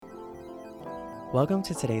Welcome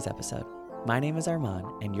to today's episode. My name is Armand,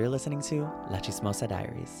 and you're listening to La Chismosa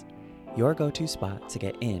Diaries, your go-to spot to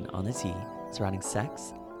get in on the tea surrounding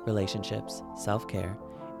sex, relationships, self-care,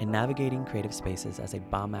 and navigating creative spaces as a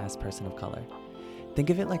bomb-ass person of color. Think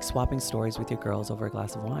of it like swapping stories with your girls over a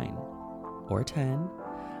glass of wine, or 10,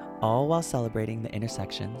 all while celebrating the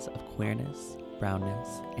intersections of queerness,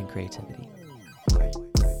 brownness, and creativity.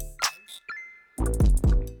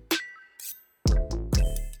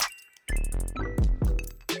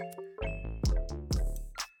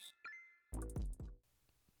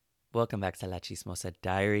 Welcome back to La Chismosa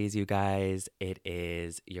Diaries, you guys. It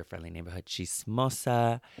is your friendly neighborhood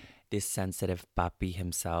chismosa, this sensitive papi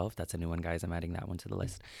himself. That's a new one, guys. I'm adding that one to the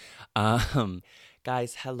list.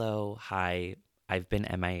 Guys, hello, hi. I've been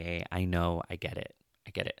MIA. I know, I get it.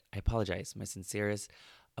 I apologize. My sincerest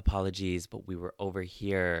apologies, but we were over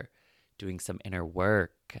here doing some inner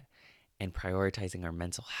work and prioritizing our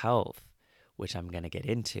mental health, which I'm going to get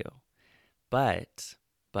into. But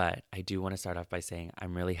I do want to start off by saying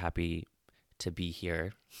I'm really happy to be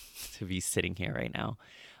here, to be sitting here right now.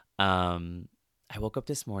 I woke up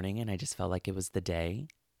this morning and I just felt like it was the day,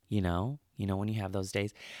 you know when you have those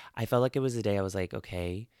days. I felt like it was the day I was like,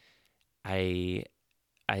 okay, I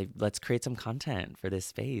let's create some content for this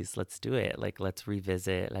space. Let's do it. Like, let's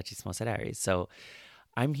revisit La Chismosa Diaries. So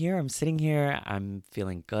I'm here, I'm sitting here, I'm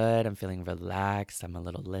feeling good, I'm feeling relaxed, I'm a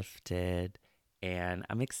little lifted. And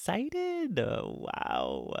I'm excited.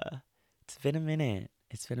 Wow. It's been a minute.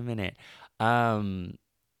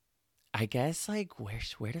 I guess like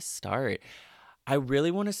where to start? I really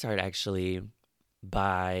want to start actually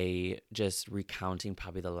by just recounting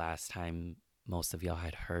probably the last time most of y'all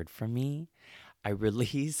had heard from me. I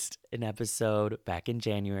released an episode back in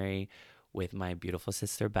January with my beautiful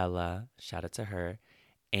sister Bella. Shout out to her.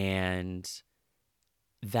 And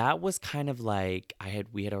that was kind of like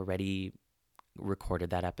we had already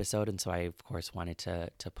recorded that episode, and so I of course wanted to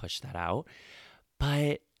push that out.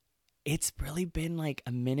 But it's really been like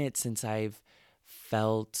a minute since I've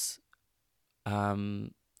felt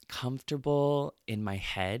comfortable in my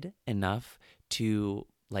head enough to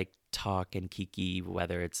like talk and kiki,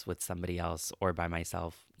 whether it's with somebody else or by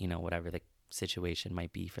myself, whatever the situation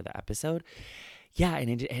might be for the episode. Yeah,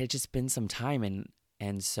 and it had just been some time,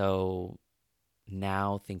 and so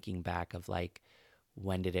now thinking back of like,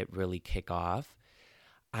 when did it really kick off?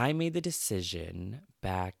 I made the decision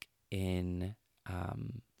back in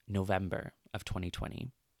November of 2020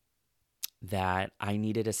 that I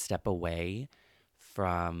needed to step away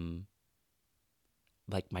from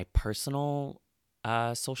like my personal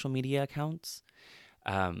social media accounts.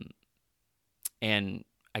 And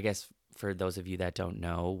I guess for those of you that don't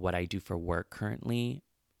know, what I do for work currently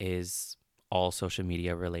is all social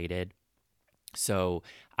media related. So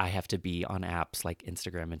I have to be on apps like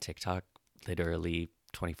Instagram and TikTok literally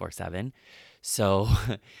 24/7. So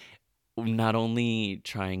not only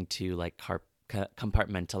trying to like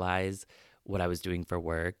compartmentalize what I was doing for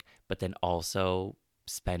work, but then also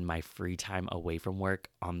spend my free time away from work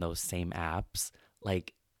on those same apps.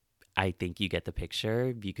 Like, I think you get the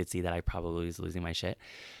picture. You could see that I probably was losing my shit.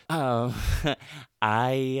 Um,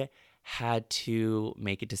 I had to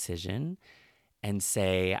make a decision and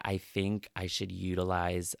say, I think I should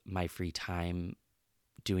utilize my free time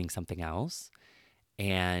doing something else.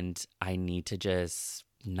 And I need to just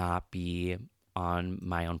not be on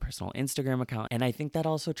my own personal Instagram account. And I think that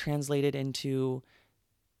also translated into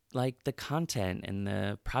like the content and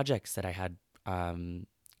the projects that I had,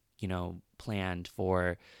 planned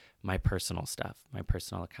for my personal stuff, my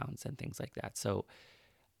personal accounts and things like that. So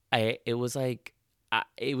it was like,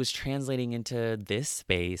 it was translating into this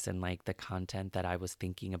space and like the content that I was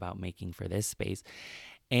thinking about making for this space.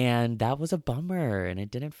 And that was a bummer and it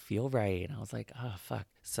didn't feel right. And I was like, oh, fuck.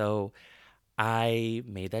 So I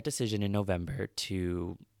made that decision in November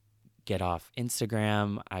to get off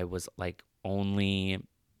Instagram. I was like only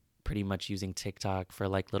pretty much using TikTok for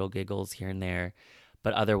like little giggles here and there.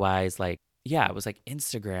 But otherwise, like, yeah, it was like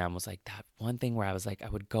Instagram was like that one thing where I was like, I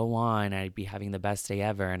would go on and I'd be having the best day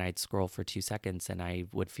ever and I'd scroll for 2 seconds and I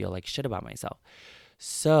would feel like shit about myself.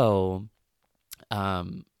 So,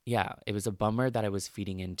 yeah, it was a bummer that I was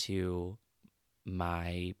feeding into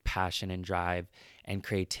my passion and drive and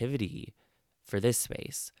creativity for this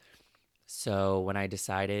space. So when I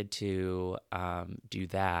decided to do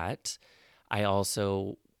that, I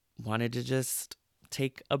also wanted to just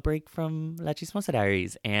take a break from La Chismosa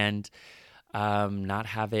Diaries and not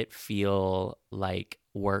have it feel like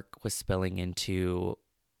work was spilling into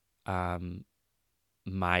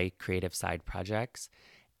my creative side projects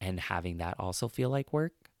and having that also feel like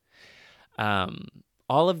work.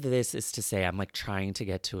 all of this is to say I'm like trying to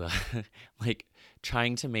get to a like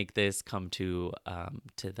trying to make this come to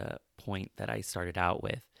the point that I started out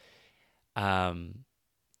with. Um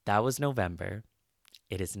that was November.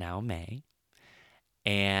 It is now May,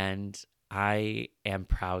 and I am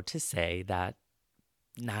proud to say that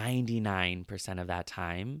 99% of that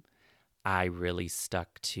time I really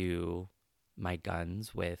stuck to my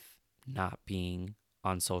guns with not being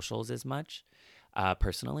on socials as much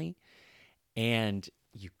personally. And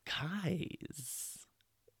you guys,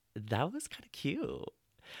 that was kind of cute.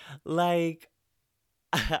 Like,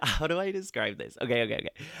 how do I describe this? Okay.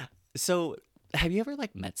 So, have you ever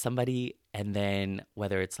like met somebody and then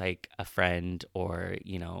whether it's like a friend or,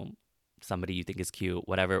 somebody you think is cute,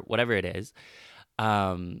 whatever it is,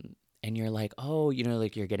 um, and you're like, oh,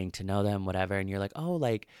 like you're getting to know them, whatever, and you're like, oh,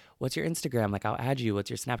 like, what's your Instagram? Like, I'll add you. What's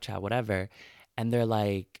your Snapchat? Whatever. And they're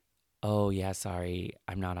like, oh, yeah, sorry,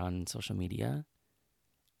 I'm not on social media.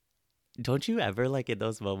 Don't you ever like in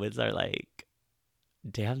those moments are like,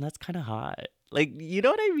 damn, that's kind of hot. Like, you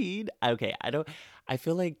know what I mean? Okay, I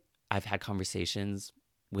feel like I've had conversations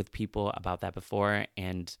with people about that before,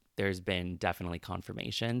 and there's been definitely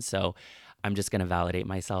confirmation. So I'm just going to validate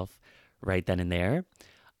myself right then and there.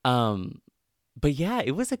 Um, but yeah,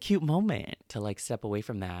 it was a cute moment to like step away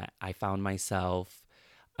from that. I found myself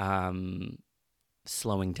um,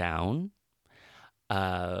 slowing down.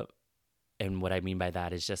 Uh, and what I mean by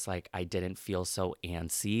that is just like I didn't feel so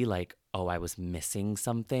antsy, like, oh, I was missing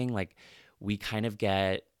something. Like, we kind of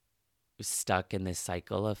get stuck in this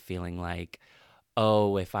cycle of feeling like,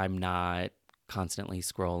 oh, if I'm not constantly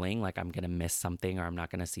scrolling, like I'm going to miss something, or I'm not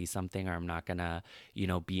going to see something, or I'm not going to,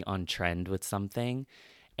 be on trend with something.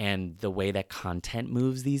 And the way that content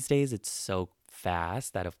moves these days, it's so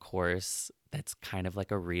fast that, of course, that's kind of like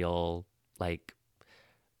a real, like,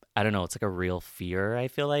 I don't know, it's like a real fear, I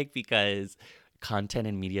feel like, because content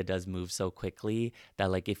and media does move so quickly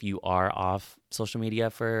that, like, if you are off social media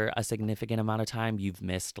for a significant amount of time, you've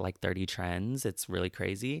missed like 30 trends. It's really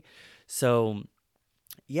crazy. So,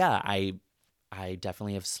 yeah, I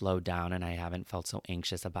definitely have slowed down, and I haven't felt so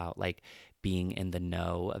anxious about like being in the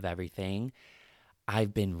know of everything.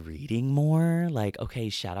 I've been reading more. Like, okay,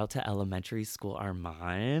 shout out to elementary school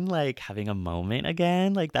Armand, like having a moment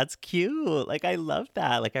again. Like, that's cute. Like, I love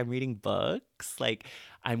that. Like, I'm reading books. Like,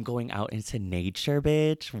 I'm going out into nature,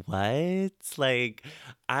 bitch. What? Like,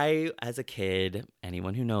 as a kid,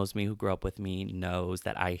 anyone who knows me, who grew up with me, knows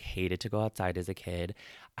that I hated to go outside as a kid.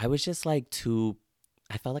 I was just like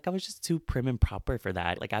I felt like I was just too prim and proper for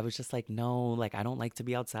that. Like, I was just like, no, like, I don't like to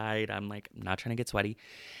be outside. I'm like, not trying to get sweaty.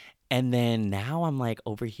 And then now I'm like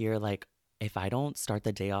over here, like, if I don't start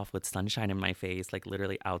the day off with sunshine in my face, like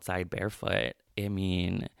literally outside barefoot, I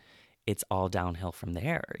mean, it's all downhill from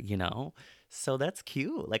there? So that's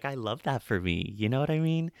cute. Like, I love that for me. You know what I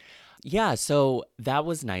mean? Yeah. So that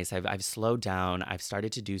was nice. I've slowed down. I've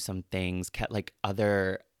started to do some things, like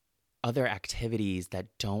other activities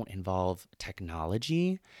that don't involve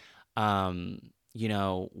technology. When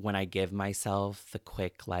I give myself the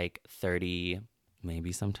quick like 30,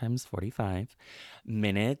 maybe sometimes 45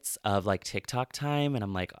 minutes of like TikTok time, and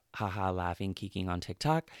I'm like, haha, laughing, geeking on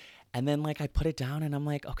TikTok. And then like I put it down and I'm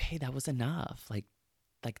like, okay, that was enough. Like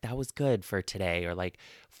that was good for today, or like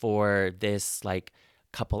for this like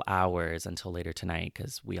couple hours until later tonight,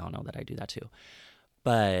 because we all know that I do that too.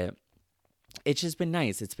 But it's just been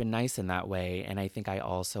nice. It's been nice in that way. And I think I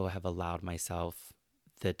also have allowed myself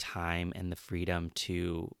the time and the freedom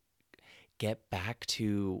to get back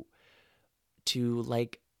to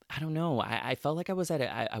like, I don't know. I felt like I was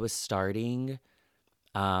I was starting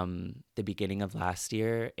the beginning of last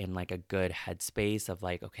year in like a good headspace of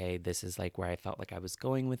like, okay, this is like where I felt like I was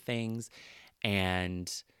going with things, and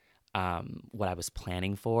what I was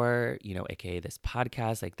planning for, aka this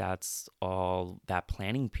podcast. Like, that's all that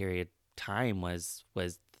planning period time was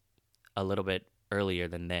a little bit earlier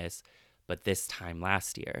than this, but this time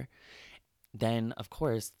last year. Then, of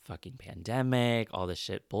course, fucking pandemic, all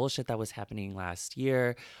the bullshit that was happening last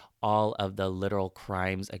year, all of the literal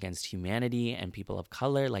crimes against humanity and people of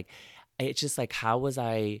color. Like, it's just like, how was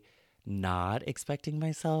I not expecting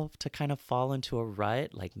myself to kind of fall into a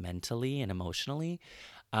rut, like mentally and emotionally?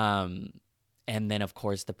 Um, and then, of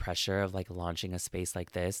course, the pressure of like launching a space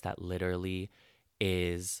like this that literally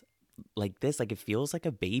is like this, like it feels like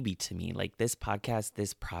a baby to me. Like, this podcast,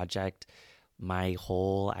 this project, my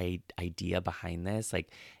whole idea behind this,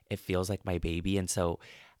 like, it feels like my baby. And so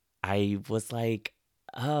I was like,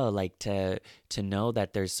 oh, like to know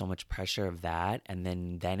that there's so much pressure of that, and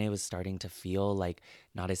then it was starting to feel like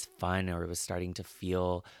not as fun, or it was starting to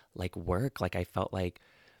feel like work. Like, I felt like,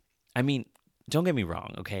 I mean, don't get me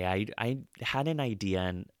wrong, okay? I had an idea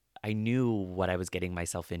and I knew what I was getting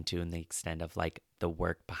myself into and the extent of like the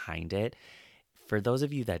work behind it. For those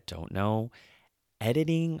of you that don't know,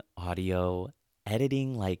 editing audio,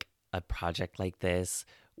 editing like a project like this,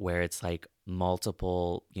 where it's like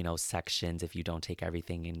multiple, sections if you don't take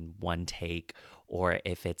everything in one take, or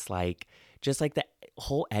if it's like just like the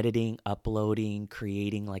whole editing, uploading,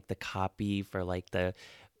 creating like the copy for like the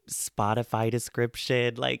Spotify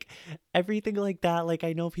description, like everything like that. Like,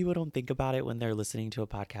 I know people don't think about it when they're listening to a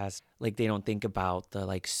podcast. Like, they don't think about the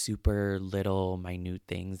like super little minute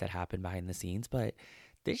things that happen behind the scenes, but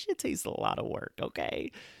this shit takes a lot of work,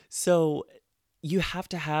 okay? So, you have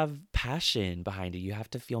to have passion behind it. You have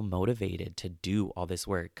to feel motivated to do all this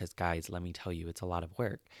work because, guys, let me tell you, it's a lot of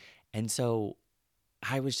work. And so,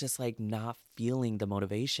 I was just like not feeling the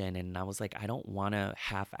motivation. And I was like, I don't want to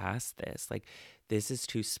half ass this. Like, this is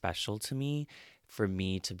too special to me for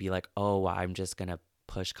me to be like, oh, I'm just going to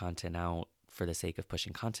push content out for the sake of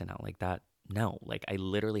pushing content out like that. No, like, I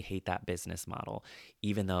literally hate that business model,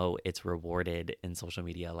 even though it's rewarded in social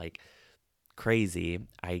media like crazy.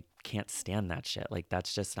 I can't stand that shit. Like,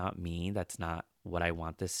 that's just not me. That's not what I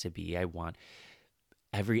want this to be. I want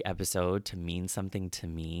every episode to mean something to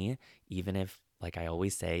me, even if, like I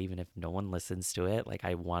always say, even if no one listens to it, like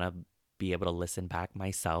I want to be able to listen back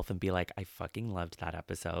myself and be like, I fucking loved that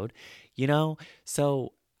episode, you know?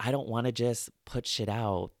 So I don't want to just put shit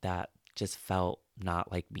out that just felt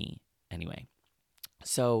not like me anyway.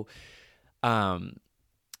 So, um,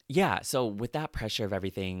 yeah, so with that pressure of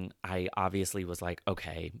everything, I obviously was like,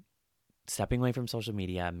 okay, stepping away from social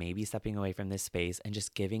media, maybe stepping away from this space and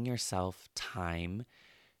just giving yourself time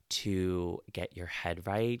to get your head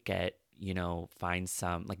right, find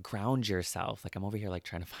some, like, ground yourself. Like, I'm over here, like,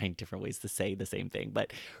 trying to find different ways to say the same thing.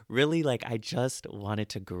 But really, like, I just wanted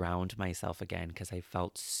to ground myself again because I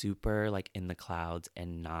felt super, like, in the clouds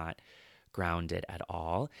and not grounded at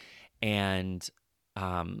all. And,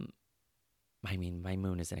 um, I mean, my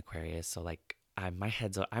moon is in Aquarius. So, like, I'm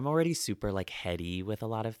already super, like, heady with a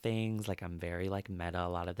lot of things. Like, I'm very, like, meta a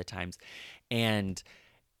lot of the times. And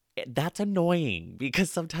that's annoying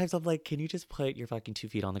because sometimes I'm like, can you just put your fucking 2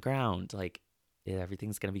 feet on the ground? Like,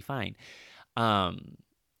 everything's gonna be fine. Um,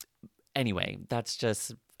 anyway, that's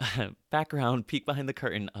just background, peek behind the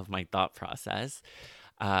curtain of my thought process.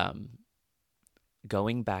 Um,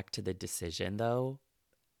 going back to the decision though,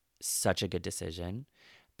 such a good decision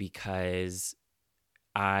because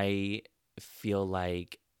I feel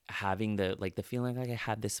like having the feeling like I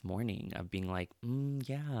had this morning of being like,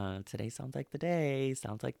 yeah, today sounds like the day,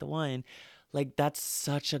 sounds like the one. Like, that's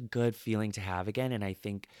such a good feeling to have again. And I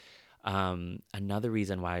think another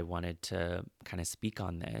reason why I wanted to kind of speak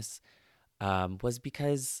on this was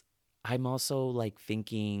because I'm also like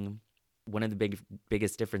thinking one of the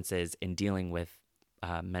biggest differences in dealing with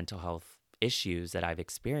mental health issues that I've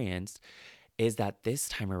experienced is that this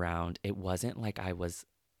time around, it wasn't like I was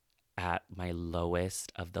at my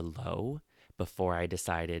lowest of the low before I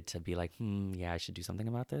decided to be like, yeah, I should do something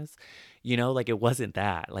about this. Like, it wasn't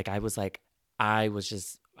that. Like, I was like, I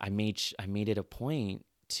made it a point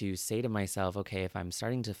to say to myself, okay, if I'm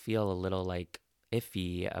starting to feel a little like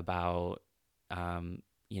iffy about,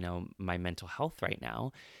 my mental health right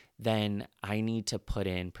now, then I need to put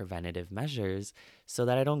in preventative measures so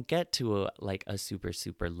that I don't get to a super,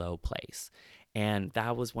 super low place. And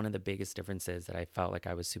that was one of the biggest differences that I felt like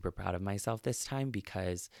I was super proud of myself this time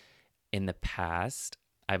because in the past,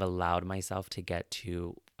 I've allowed myself to get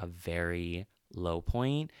to a very low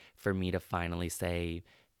point for me to finally say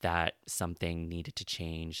that something needed to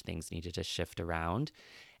change, things needed to shift around.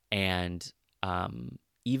 And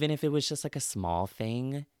even if it was just like a small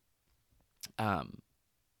thing, um,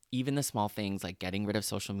 even the small things like getting rid of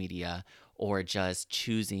social media or just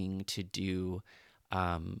choosing to do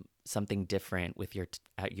something different with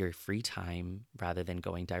at your free time rather than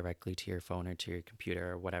going directly to your phone or to your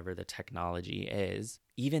computer or whatever the technology is,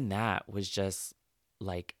 even that was just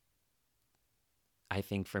like, I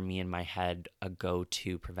think for me in my head, a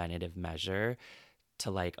go-to preventative measure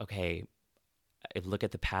to like, okay, look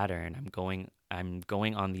at the pattern. I'm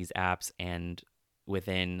going on these apps and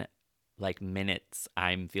within like minutes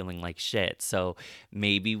I'm feeling like shit. So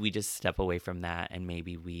maybe we just step away from that and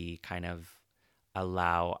maybe we kind of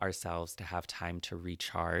allow ourselves to have time to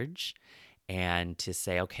recharge and to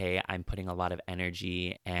say, okay, I'm putting a lot of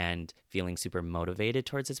energy and feeling super motivated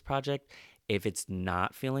towards this project. If it's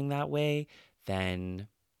not feeling that way, then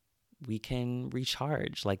we can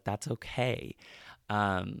recharge. Like, that's okay.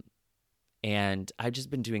 Um, and I've just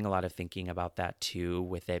been doing a lot of thinking about that too,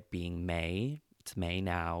 with it being May. It's May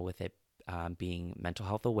now, with it being Mental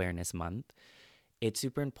Health Awareness Month. it's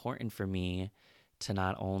super important for me to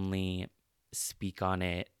not only speak on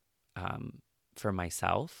it um, for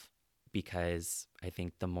myself, because I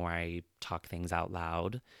think the more I talk things out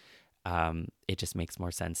loud, it just makes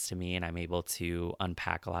more sense to me, and I'm able to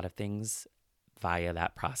unpack a lot of things via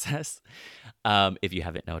that process, if you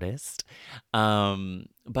haven't noticed.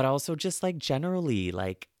 But also just like generally,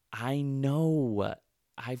 like I know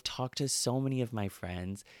I've talked to so many of my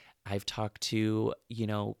friends. I've talked to,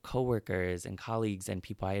 coworkers and colleagues and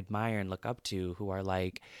people I admire and look up to who are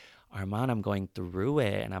like, Armand, I'm going through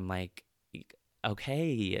it. And I'm like,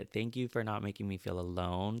 okay, thank you for not making me feel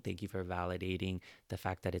alone. Thank you for validating the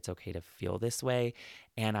fact that it's okay to feel this way.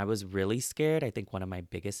 And I was really scared. I think one of my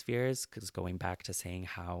biggest fears, because going back to saying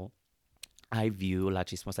how I view La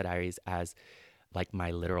Chismosa Diaries as like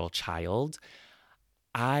my literal child,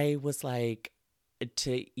 I was like,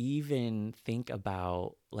 to even think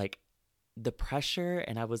about like the pressure,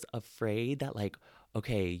 and I was afraid that, like,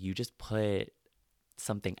 okay, you just put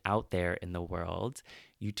something out there in the world,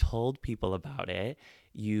 you told people about it,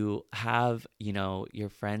 you have, your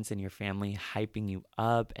friends and your family hyping you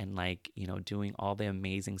up and, like, doing all the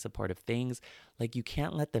amazing supportive things. Like, you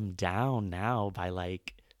can't let them down now by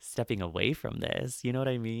like stepping away from this, you know what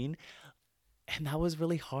I mean? And that was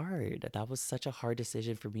really hard. That was such a hard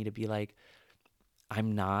decision for me to be like,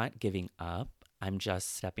 I'm not giving up. I'm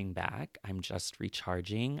just stepping back. I'm just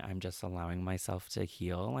recharging. I'm just allowing myself to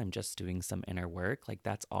heal. I'm just doing some inner work. Like,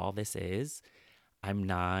 that's all this is. I'm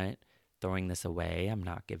not throwing this away. I'm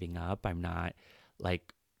not giving up. I'm not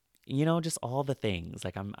like, just all the things.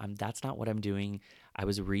 Like, that's not what I'm doing. I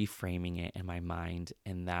was reframing it in my mind.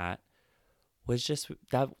 And that was just,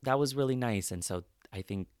 that was really nice. And so I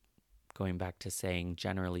think, going back to saying,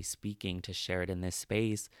 generally speaking, to share it in this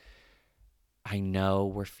space, I know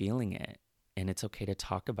we're feeling it, and it's okay to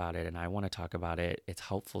talk about it. And I want to talk about it. It's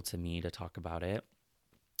helpful to me to talk about it.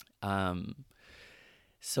 Um,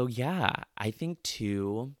 so yeah, I think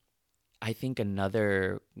too, I think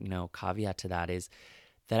another, caveat to that is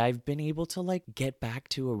that I've been able to like get back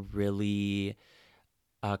to a really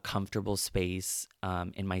comfortable space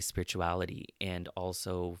in my spirituality, and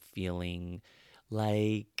also feeling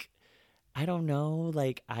like, I don't know,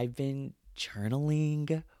 like I've been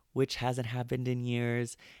journaling, which hasn't happened in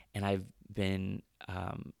years. And I've been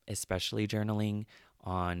especially journaling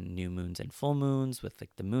on new moons and full moons with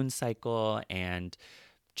like the moon cycle, and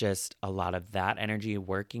just a lot of that energy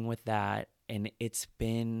working with that. And it's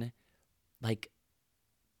been like,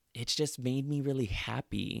 it's just made me really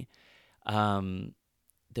happy. Um,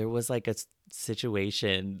 there was like a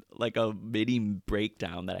situation, like a mini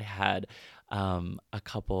breakdown that I had a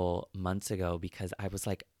couple months ago, because I was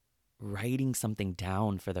like writing something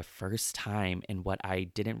down for the first time, and what I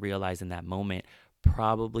didn't realize in that moment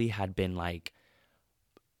probably had been like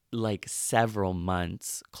several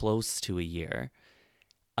months, close to a year,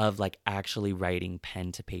 of like actually writing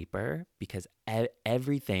pen to paper, because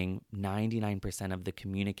everything, 99% of the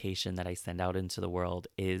communication that I send out into the world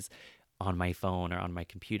is on my phone or on my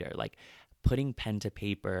computer. Like, putting pen to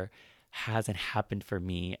paper hasn't happened for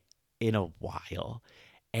me in a while.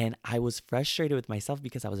 And I was frustrated with myself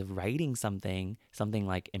because I was writing something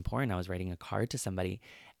like important. I was writing a card to somebody,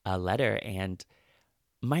 a letter, and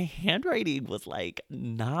my handwriting was like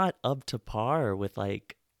not up to par with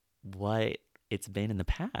like what it's been in the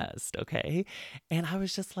past, okay? And I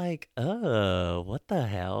was just like, oh, what the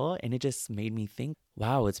hell? And it just made me think,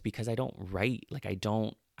 wow, it's because I don't write. Like,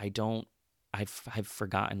 I've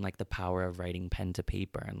forgotten like the power of writing pen to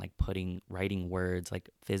paper, and like writing words, like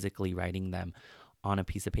physically writing them on a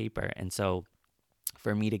piece of paper. And so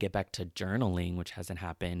for me to get back to journaling, which hasn't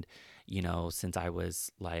happened, since I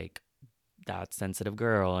was like that sensitive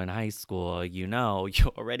girl in high school, you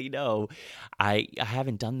already know. I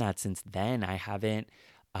haven't done that since then. I haven't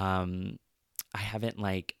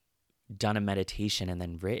like done a meditation and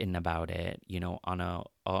then written about it,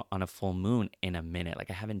 on a full moon in a minute.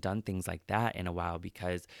 Like, I haven't done things like that in a while,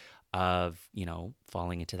 because of,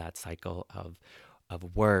 falling into that cycle of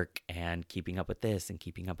work and keeping up with this and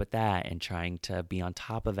keeping up with that, and trying to be on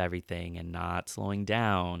top of everything and not slowing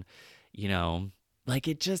down, you know. Like,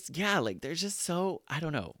 it just, yeah, like there's just so, I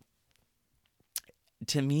don't know.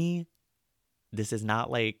 To me, this is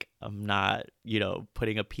not like, I'm not,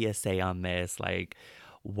 putting a PSA on this, like,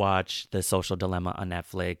 watch The Social Dilemma on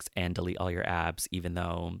Netflix and delete all your apps, even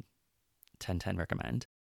though 10/10 recommend.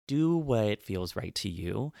 Do what feels right to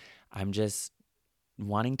you. I'm just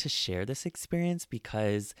wanting to share this experience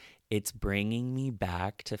because it's bringing me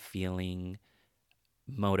back to feeling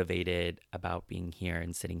motivated about being here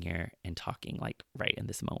and sitting here and talking like right in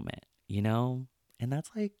this moment? And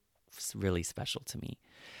that's like really special to me.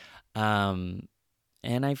 Um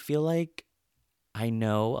And I feel like I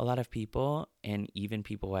know a lot of people, and even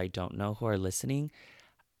people who I don't know who are listening,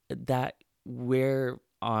 that we're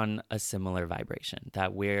on a similar vibration,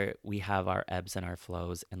 that we have our ebbs and our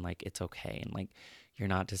flows, and like it's okay, and like you're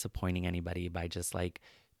not disappointing anybody by just like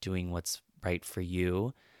doing what's right for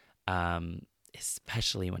you, um,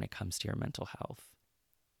 especially when it comes to your mental health.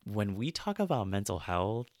 When we talk about mental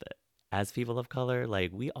health as people of color,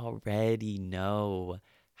 like we already know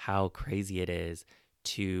how crazy it is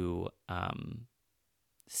to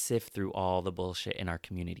sift through all the bullshit in our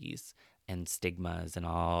communities and stigmas and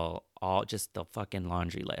all just the fucking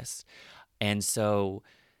laundry list. And so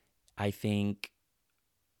I think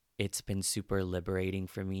it's been super liberating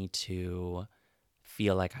for me to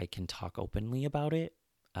feel like I can talk openly about it.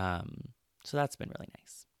 Um, so that's been really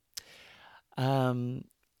nice. Um,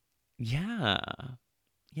 yeah,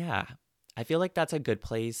 yeah. I feel like that's a good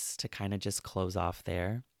place to kind of just close off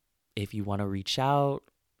there. If you want to reach out,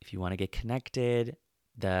 if you want to get connected,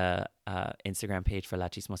 the Instagram page for La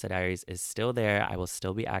Chismosa Diaries is still there. I will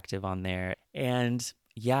still be active on there. And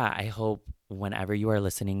yeah, I hope whenever you are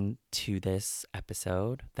listening to this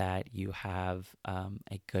episode that you have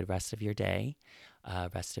a good rest of your day,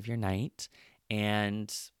 rest of your night.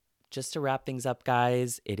 And just to wrap things up,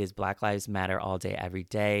 guys, it is Black Lives Matter all day, every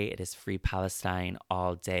day. It is Free Palestine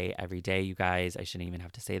all day, every day, you guys. I shouldn't even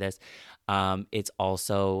have to say this. It's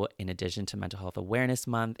also, in addition to Mental Health Awareness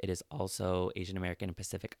Month, it is also Asian American and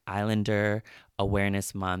Pacific Islander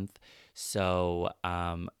Awareness Month. So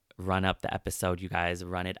run up the episode, you guys.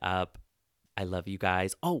 Run it up. I love you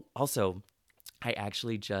guys. Oh, also, I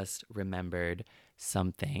actually just remembered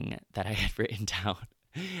something that I had written down.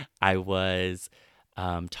 I was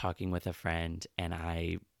talking with a friend and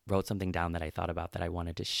I wrote something down that I thought about that I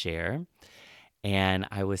wanted to share. And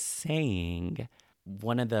I was saying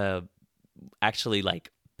one of the actually like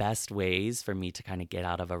best ways for me to kind of get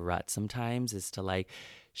out of a rut sometimes is to like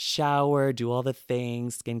shower, do all the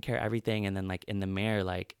things, skincare, everything. And then like in the mirror,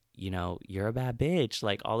 like, you know, you're a bad bitch,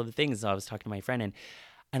 like all of the things. So I was talking to my friend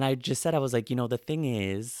and I just said, I was like, you know, the thing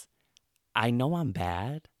is, I know I'm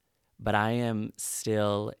bad, but I am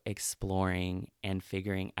still exploring and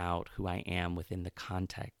figuring out who I am within the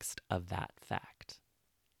context of that fact.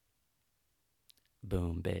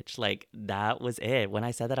 Boom, bitch. Like that was it. When I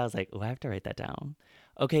said that, I was like, oh, I have to write that down.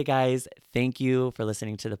 Okay, guys, thank you for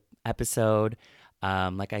listening to the episode.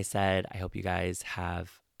 Like I said, I hope you guys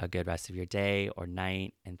have a good rest of your day or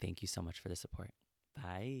night. And thank you so much for the support.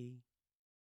 Bye.